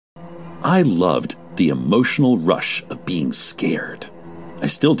I loved the emotional rush of being scared. I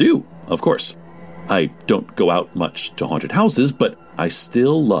still do, of course. I don't go out much to haunted houses, but I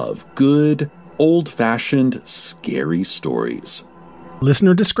still love good, old-fashioned, scary stories.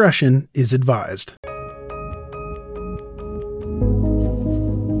 Listener discretion is advised.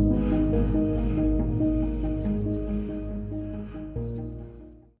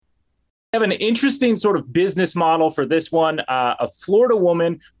 We have an interesting sort of business model for this one. A Florida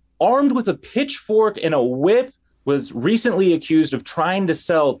woman armed with a pitchfork and a whip was recently accused of trying to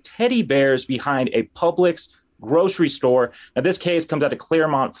sell teddy bears behind a Publix grocery store. Now, this case comes out of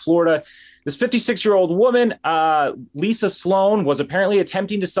Claremont, Florida. This 56-year-old woman, Lisa Sloan, was apparently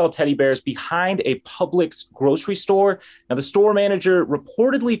attempting to sell teddy bears behind a Publix grocery store. Now, the store manager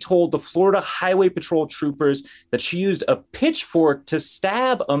reportedly told the Florida Highway Patrol troopers that she used a pitchfork to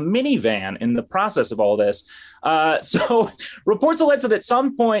stab a minivan in the process of all this. So reports allege that at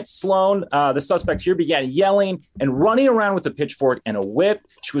some point, Sloan, the suspect here, began yelling and running around with a pitchfork and a whip.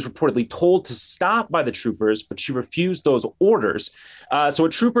 She was reportedly told to stop by the troopers, but she refused those orders. So a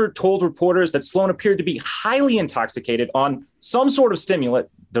trooper told reporters that Sloan appeared to be highly intoxicated on some sort of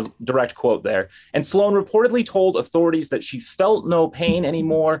stimulant, the direct quote there. And Sloan reportedly told authorities that she felt no pain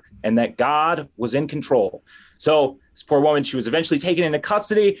anymore and that God was in control. So this poor woman, she was eventually taken into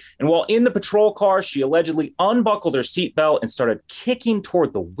custody. And while in the patrol car, she allegedly unbuckled her seatbelt and started kicking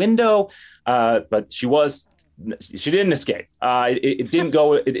toward the window. But she didn't escape. It didn't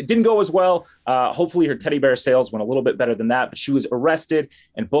go as well. Hopefully her teddy bear sales went a little bit better than that, but she was arrested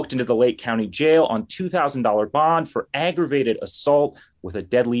and booked into the Lake County Jail on $2,000 bond for aggravated assault with a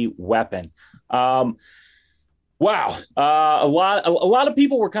deadly weapon. Wow. A lot of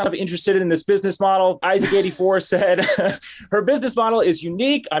people were kind of interested in this business model. Isaac84 said, her business model is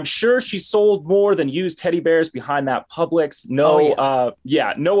unique. I'm sure she sold more than used teddy bears behind that Publix.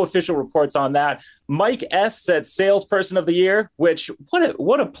 No official reports on that. Mike S said salesperson of the year, which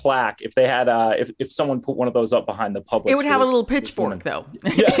what a plaque if they had if someone put one of those up behind the Publix. It would have a little pitchfork though.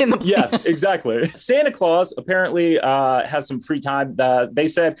 Yes, exactly. Santa Claus apparently has some free time. They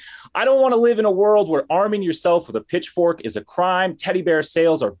said, I don't want to live in a world where arming yourself with a pitchfork is a crime. Teddy bear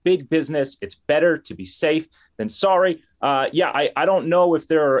sales are big business. It's better to be safe than sorry. I don't know if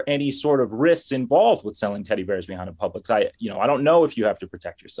there are any sort of risks involved with selling teddy bears behind a Publix. I don't know if you have to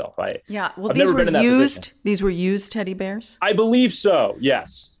protect yourself. These were used teddy bears? I believe so.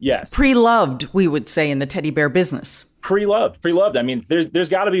 Yes. Pre-loved, we would say, in the teddy bear business. Pre-loved. I mean, there's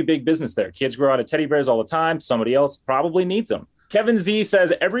got to be big business there. Kids grow out of teddy bears all the time. Somebody else probably needs them. Kevin Z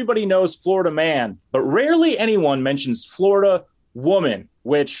says, everybody knows Florida man, but rarely anyone mentions Florida woman,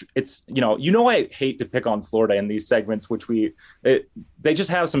 which it's, I hate to pick on Florida in these segments, they just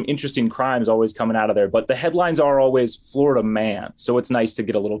have some interesting crimes always coming out of there, but the headlines are always Florida man. So it's nice to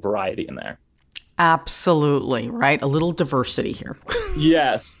get a little variety in there. Absolutely, right? A little diversity here.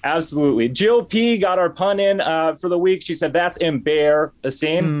 Yes, absolutely. Jill P got our pun in for the week. She said, that's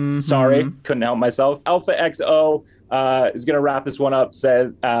embarrassing. Mm-hmm. Sorry, couldn't help myself. Alpha XO is going to wrap this one up,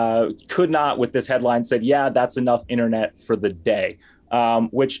 said, could not with this headline, said, yeah, that's enough internet for the day,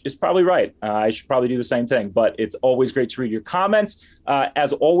 which is probably right. I should probably do the same thing, but it's always great to read your comments.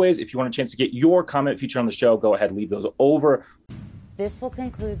 As always, if you want a chance to get your comment featured on the show, go ahead, leave those over. This will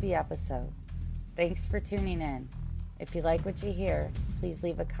conclude the episode. Thanks for tuning in. If you like what you hear, please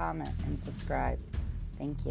leave a comment and subscribe. Thank you.